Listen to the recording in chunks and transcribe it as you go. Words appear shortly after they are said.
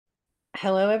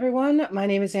Hello, everyone. My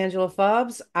name is Angela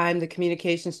Fobbs. I'm the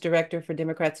Communications Director for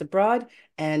Democrats Abroad,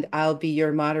 and I'll be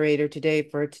your moderator today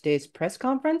for today's press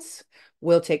conference.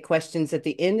 We'll take questions at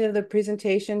the end of the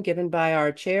presentation given by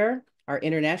our chair, our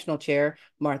international chair,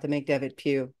 Martha McDevitt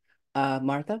Pugh.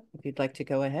 Martha, if you'd like to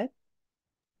go ahead.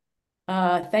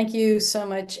 Thank you so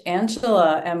much,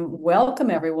 Angela, and welcome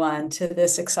everyone to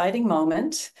this exciting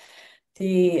moment.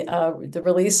 The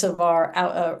release of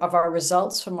our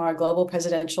results from our global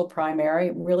presidential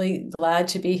primary. Really glad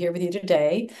to be here with you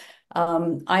today.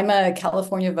 I'm a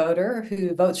California voter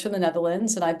who votes from the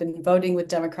Netherlands, and I've been voting with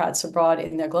Democrats abroad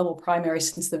in their global primary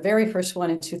since the very first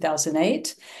one in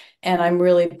 2008. And I'm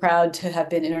really proud to have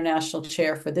been international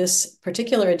chair for this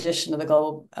particular edition of the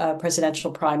global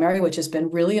presidential primary, which has been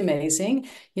really amazing.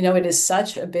 You know, it is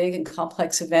such a big and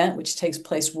complex event which takes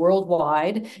place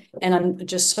worldwide. And I'm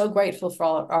just so grateful for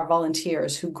all our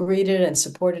volunteers who greeted and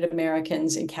supported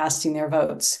Americans in casting their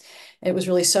votes. It was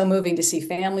really so moving to see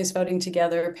families voting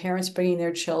together, parents bringing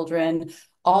their children,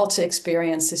 all to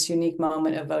experience this unique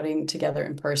moment of voting together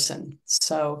in person.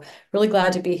 So really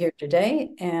glad to be here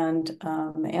today. And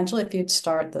Angela, if you'd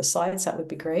start the slides, that would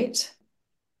be great.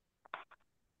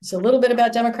 So a little bit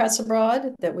about Democrats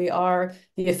Abroad, that we are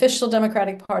the official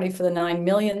Democratic Party for the 9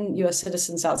 million US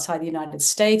citizens outside the United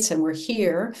States. And we're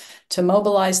here to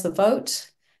mobilize the vote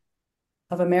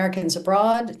of Americans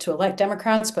abroad, to elect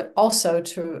Democrats, but also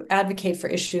to advocate for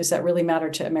issues that really matter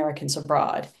to Americans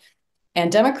abroad. And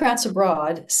Democrats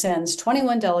Abroad sends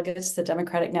 21 delegates to the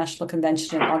Democratic National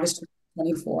Convention in August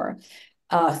 2024,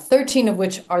 13 of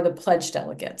which are the pledged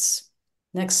delegates.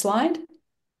 Next slide.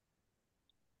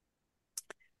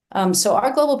 So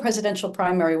our global presidential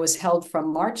primary was held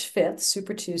from March 5th,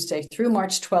 Super Tuesday, through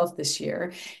March 12th this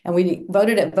year. And we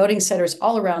voted at voting centers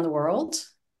all around the world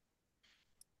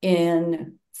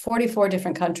in 44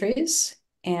 different countries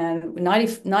and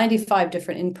 95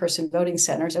 different in-person voting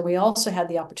centers. And we also had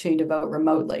the opportunity to vote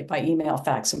remotely by email,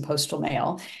 fax, and postal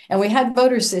mail. And we had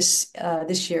voters this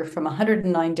year from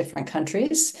 109 different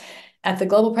countries. At the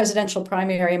global presidential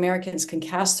primary, Americans can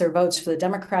cast their votes for the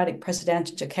Democratic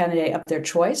presidential candidate of their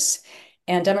choice.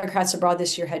 And Democrats Abroad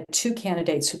this year had 2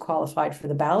 candidates who qualified for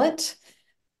the ballot.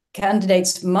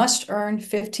 Candidates must earn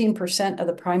 15% of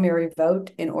the primary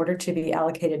vote in order to be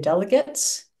allocated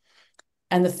delegates.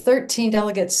 And the 13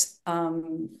 delegates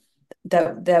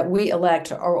that we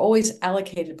elect are always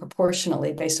allocated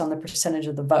proportionally based on the percentage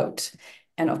of the vote.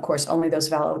 And of course, only those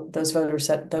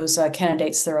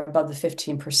candidates that are above the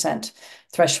 15%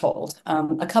 threshold.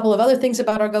 A couple of other things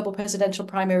about our global presidential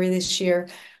primary this year.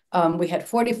 We had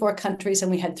 44 countries,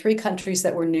 and we had 3 countries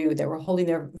that were new, that were holding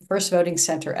their first voting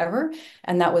center ever,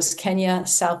 and that was Kenya,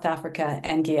 South Africa,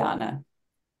 and Guyana.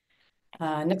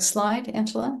 Next slide,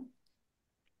 Angela.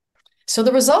 So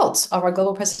the results of our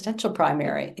global presidential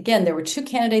primary. Again, there were 2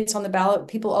 candidates on the ballot.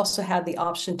 People also had the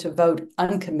option to vote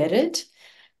uncommitted.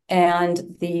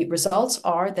 And the results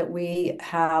are that we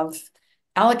have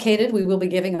allocated, we will be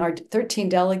giving our 13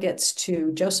 delegates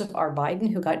to Joseph R.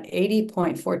 Biden, who got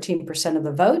 80.14% of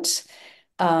the votes.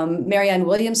 Marianne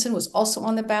Williamson was also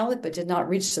on the ballot, but did not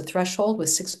reach the threshold with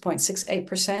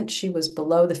 6.68%. She was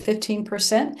below the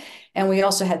 15%. And we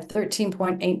also had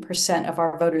 13.8% of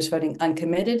our voters voting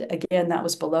uncommitted. Again, that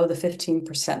was below the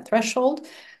 15% threshold.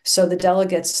 So the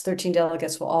delegates, 13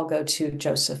 delegates, will all go to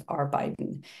Joseph R.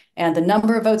 Biden. And the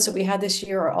number of votes that we had this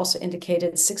year are also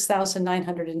indicated: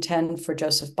 6,910 for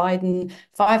Joseph Biden,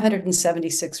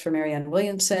 576 for Marianne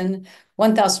Williamson,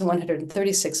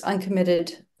 1,136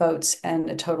 uncommitted votes, and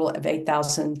a total of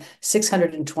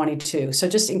 8,622. So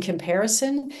just in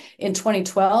comparison, in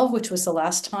 2012, which was the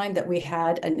last time that we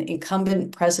had an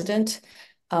incumbent president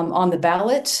on the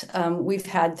ballot, we've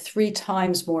had 3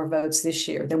 times more votes this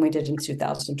year than we did in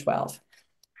 2012,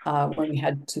 when we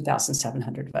had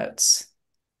 2,700 votes.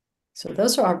 So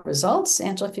those are our results.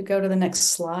 Angela, if you go to the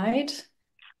next slide.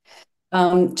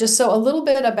 Just so a little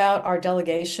bit about our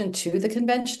delegation to the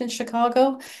convention in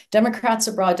Chicago. Democrats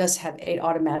Abroad does have 8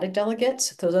 automatic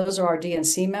delegates. So those are our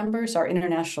DNC members, our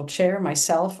international chair,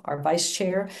 myself, our vice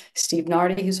chair, Steve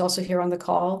Nardi, who's also here on the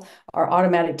call, our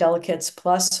automatic delegates,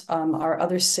 plus our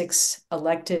other 6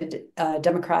 elected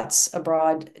Democrats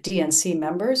Abroad DNC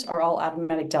members are all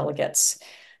automatic delegates.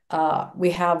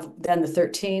 We have then the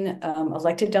 13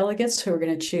 elected delegates who are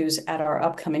going to choose at our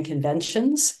upcoming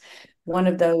conventions. One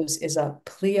of those is a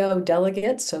PLEO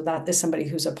delegate, so that is somebody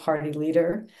who's a party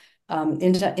leader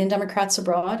in Democrats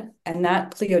Abroad, and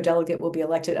that PLEO delegate will be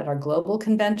elected at our global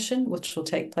convention, which will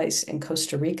take place in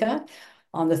Costa Rica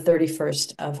on the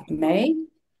 31st of May.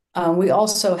 We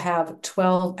also have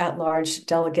 12 at-large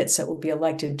delegates that will be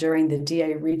elected during the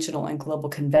DA regional and global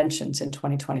conventions in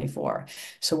 2024.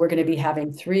 So we're going to be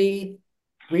having 3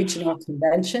 regional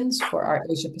conventions for our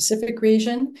Asia Pacific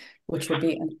region, which will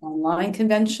be an online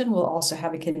convention. We'll also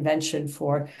have a convention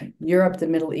for Europe, the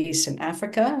Middle East, and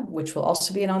Africa, which will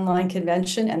also be an online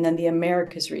convention. And then the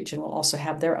Americas region will also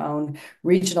have their own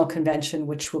regional convention,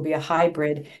 which will be a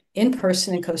hybrid in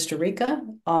person in Costa Rica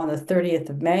on the 30th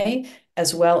of May,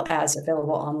 as well as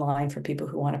available online for people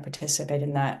who want to participate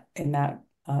in that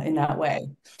way.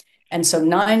 And so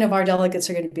 9 of our delegates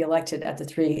are going to be elected at the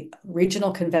 3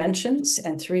 regional conventions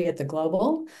and 3 at the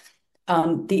global.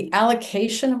 The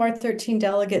allocation of our 13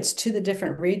 delegates to the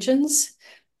different regions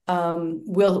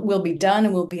will be done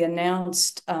and will be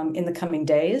announced in the coming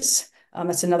days.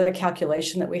 It's another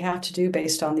calculation that we have to do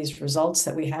based on these results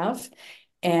that we have.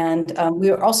 And we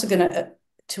are also going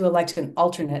to elect an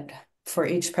alternate for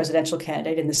each presidential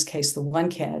candidate, in this case, the one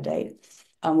candidate.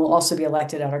 Will also be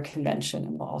elected at our convention,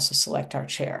 and we'll also select our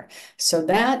chair. So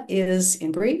that is,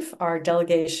 in brief, our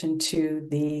delegation to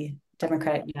the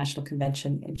Democratic National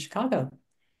Convention in Chicago.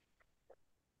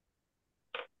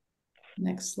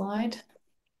 Next slide.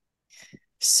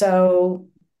 So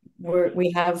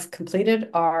we have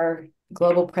completed our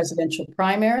global presidential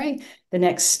primary. The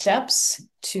next steps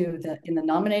in the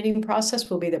nominating process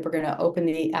will be that we're going to open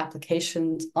the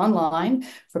applications online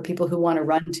for people who want to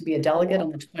run to be a delegate on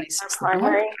the 26th of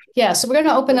March. Yeah, so we're going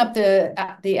to open up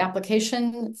the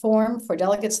application form for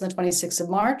delegates on the 26th of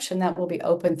March, and that will be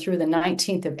open through the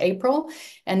 19th of April.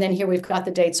 And then here we've got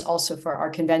the dates also for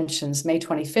our conventions: May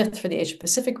 25th for the Asia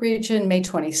Pacific region, May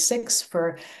 26th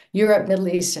for Europe, Middle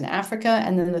East, and Africa,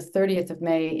 and then the 30th of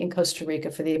May in Costa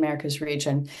Rica for the Americas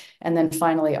region. And then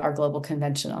finally, our global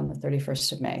convention on the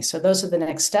 31st of May. So those are the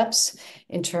next steps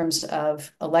in terms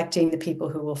of electing the people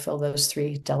who will fill those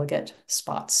 3 delegate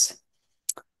spots.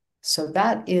 So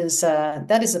that is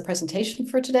the presentation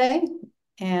for today.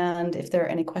 And if there are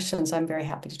any questions, I'm very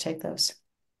happy to take those.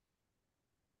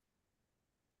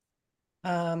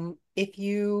 If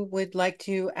you would like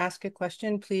to ask a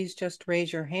question, please just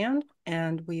raise your hand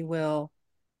and we will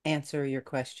answer your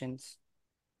questions.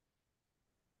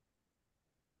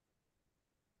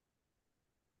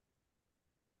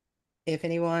 Does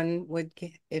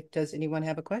anyone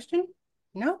have a question?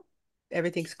 No?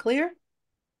 Everything's clear?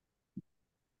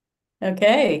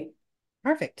 Okay.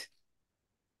 Perfect.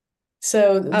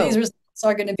 So these results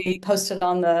are going to be posted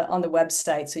on the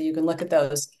website, so you can look at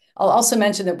those. I'll also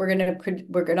mention that we're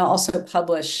going to also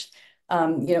publish,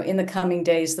 in the coming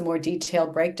days, the more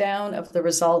detailed breakdown of the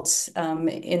results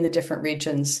in the different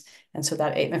regions, and so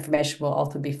that information will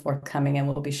also be forthcoming and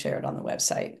will be shared on the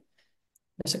website.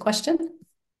 There's a question,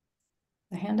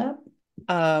 a hand up.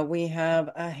 We have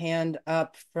a hand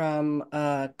up from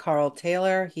Carl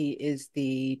Taylor. He is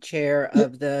the chair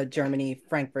of the Germany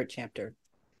Frankfurt chapter.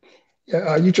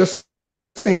 Yeah, you just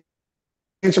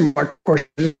answered my question.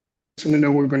 I just want to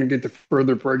know we're going to get the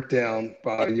further breakdown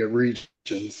by your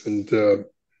regions, and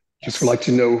just would like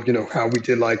to know, how we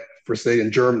did, like for say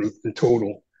in Germany in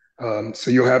total. So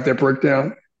you'll have that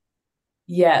breakdown.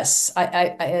 Yes,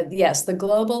 yes, the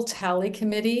Global Tally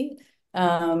Committee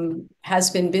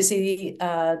has been busy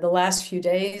the last few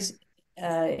days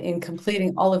in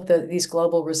completing all of these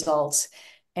global results.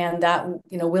 And that,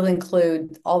 will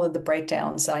include all of the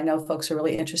breakdowns. I know folks are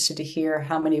really interested to hear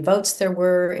how many votes there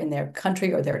were in their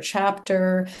country or their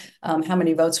chapter, how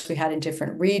many votes we had in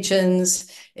different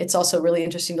regions. It's also really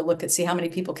interesting to see how many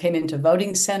people came into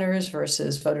voting centers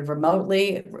versus voted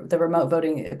remotely. The remote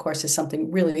voting, of course, is something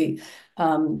really,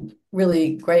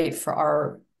 really great for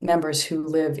our members who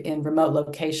live in remote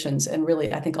locations, and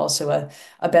really, I think, also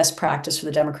a best practice for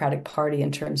the Democratic Party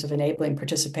in terms of enabling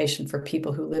participation for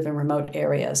people who live in remote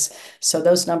areas. So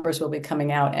those numbers will be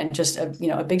coming out, and just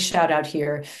a big shout out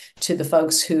here to the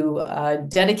folks who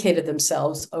dedicated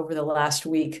themselves over the last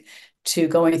week to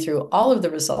going through all of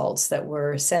the results that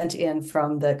were sent in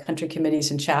from the country committees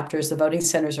and chapters, the voting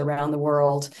centers around the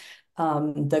world.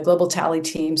 The global tally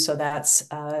team, so that's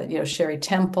Sherry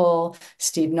Temple,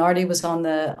 Steve Nardi was on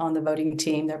the voting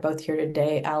team. They're both here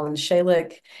today. Alan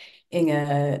Shalik,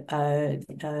 Inge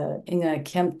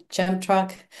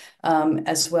Kemtruck,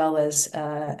 as well as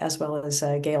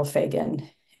Gail Fagan.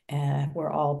 We're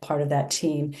all part of that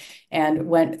team, and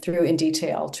went through in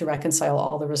detail to reconcile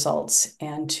all the results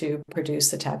and to produce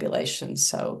the tabulation.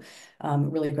 So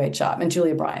really great job. And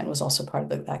Julia Bryan was also part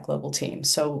of that global team.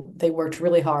 So they worked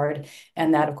really hard,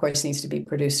 and that, of course, needs to be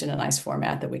produced in a nice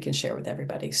format that we can share with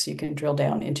everybody so you can drill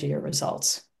down into your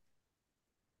results.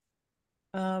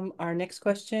 Our next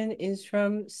question is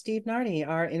from Steve Nardi,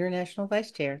 our International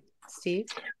Vice Chair. Steve?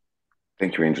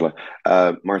 Thank you, Angela.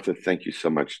 Martha, thank you so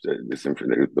much.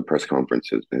 The press conference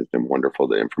has been wonderful,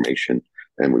 the information,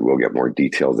 and we will get more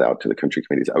details out to the country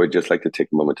committees. I would just like to take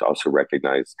a moment to also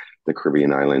recognize the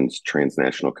Caribbean Islands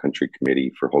Transnational Country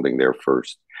Committee for holding their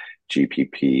first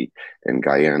GPP, and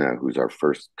Guyana, who's our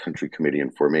first country committee in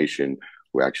formation,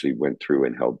 who actually went through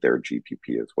and held their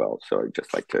GPP as well. So I'd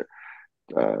just like to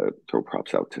throw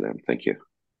props out to them. Thank you.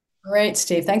 Great,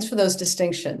 Steve. Thanks for those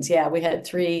distinctions. Yeah, we had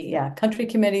three, country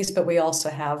committees, but we also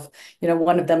have,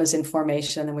 one of them is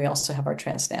information, and we also have our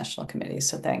transnational committees.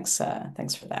 So thanks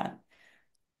for that.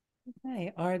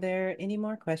 Okay, are there any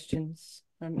more questions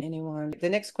from anyone? The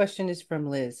next question is from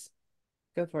Liz.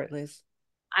 Go for it, Liz.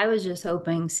 I was just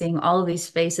hoping, seeing all of these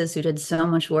faces who did so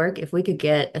much work, if we could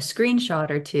get a screenshot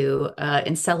or two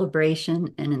in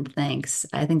celebration and in thanks.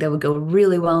 I think that would go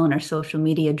really well on our social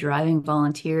media, driving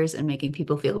volunteers and making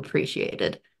people feel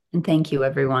appreciated. And thank you,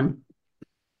 everyone.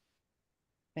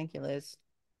 Thank you, Liz.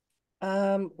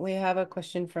 We have a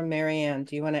question from Marianne.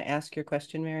 Do you want to ask your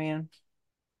question, Marianne?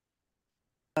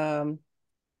 We'll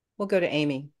go to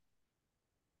Amy.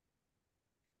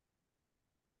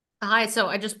 Hi, so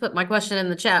I just put my question in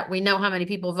the chat. We know how many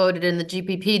people voted in the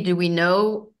GPP. Do we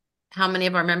know how many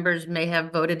of our members may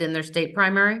have voted in their state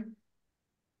primary?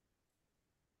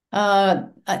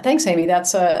 Thanks, Amy.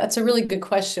 That's a really good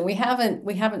question. We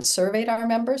haven't surveyed our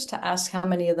members to ask how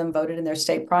many of them voted in their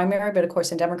state primary, but of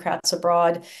course, in Democrats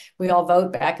Abroad, we all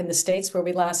vote back in the states where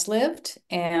we last lived,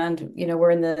 and we're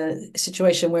in the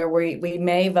situation where we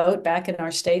may vote back in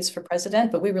our states for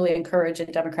president, but we really encourage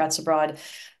in Democrats Abroad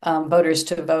voters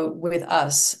to vote with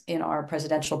us in our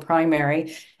presidential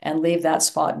primary and leave that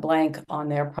spot blank on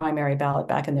their primary ballot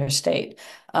back in their state.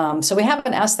 So we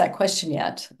haven't asked that question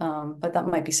yet, but that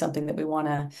might be something that we want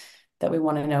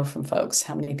to know from folks.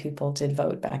 How many people did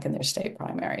vote back in their state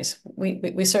primaries?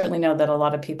 We certainly know that a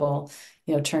lot of people,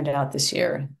 turned out this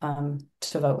year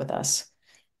to vote with us.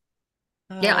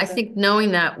 Yeah, I think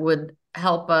knowing that would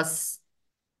help us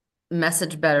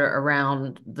message better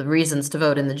around the reasons to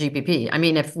vote in the GPP. I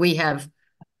mean, if we have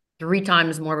 3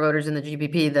 times more voters in the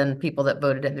GPP than people that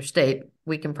voted in their state,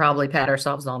 we can probably pat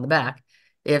ourselves on the back.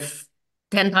 If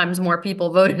 10 times more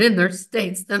people voted in their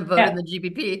states than voted in the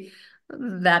GPP,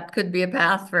 that could be a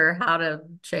path for how to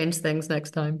change things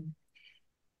next time.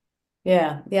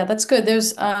 Yeah, that's good.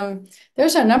 There's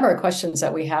a number of questions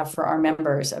that we have for our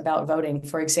members about voting.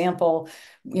 For example,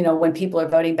 when people are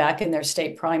voting back in their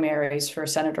state primaries for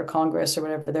Senate or Congress or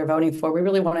whatever they're voting for, we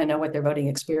really want to know what their voting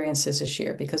experience is this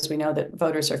year, because we know that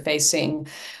voters are facing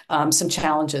some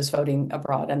challenges voting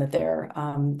abroad, and that their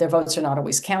votes are not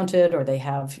always counted, or they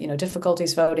have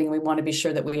difficulties voting. We want to be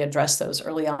sure that we address those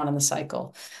early on in the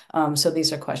cycle. So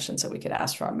these are questions that we could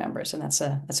ask for our members, and that's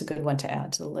a good one to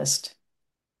add to the list.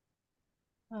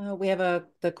 We have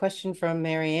the question from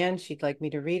Marianne. She'd like me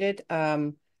to read it.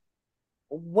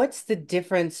 What's the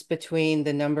difference between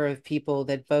the number of people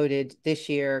that voted this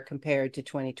year compared to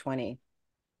 2020?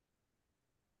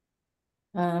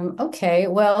 Okay,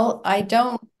 well, I'd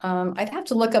have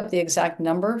to look up the exact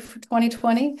number for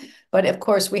 2020, but of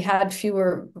course we had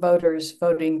fewer voters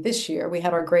voting this year. We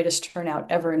had our greatest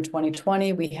turnout ever in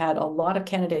 2020. We had a lot of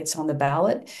candidates on the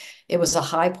ballot. It was a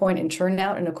high point in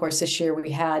turnout. And of course, this year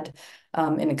we had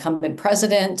an incumbent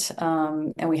president,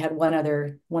 and we had one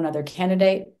other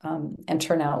candidate, and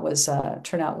turnout was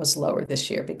lower this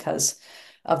year because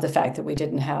of the fact that we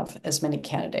didn't have as many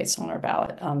candidates on our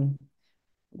ballot.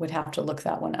 Would have to look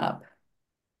that one up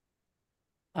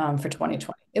for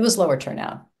 2020. It was lower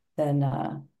turnout than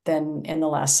in the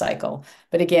last cycle.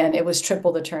 But again, it was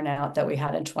triple the turnout that we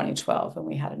had in 2012 when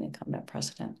we had an incumbent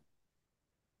president.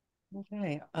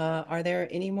 Okay. Are there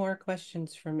any more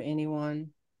questions from anyone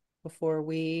before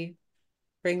we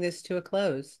bring this to a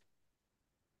close?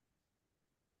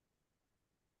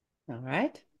 All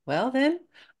right. Well then,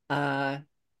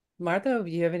 Martha,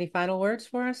 do you have any final words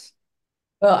for us?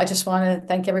 Well, I just want to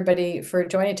thank everybody for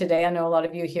joining today. I know a lot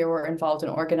of you here were involved in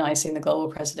organizing the global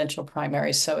presidential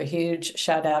primaries, so a huge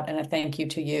shout out and a thank you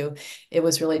to you. It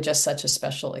was really just such a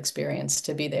special experience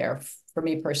to be there for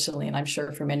me personally, and I'm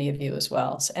sure for many of you as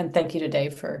well. And thank you today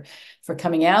for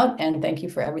coming out, and thank you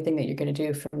for everything that you're going to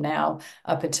do from now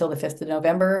up until the 5th of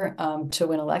November to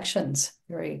win elections.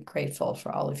 Very grateful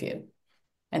for all of you.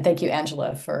 And thank you,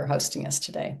 Angela, for hosting us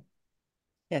today.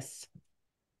 Yes.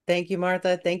 Thank you,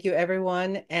 Martha. Thank you,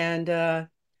 everyone. And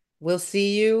we'll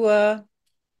see you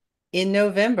in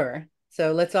November.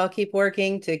 So let's all keep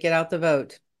working to get out the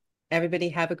vote. Everybody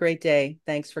have a great day.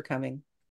 Thanks for coming.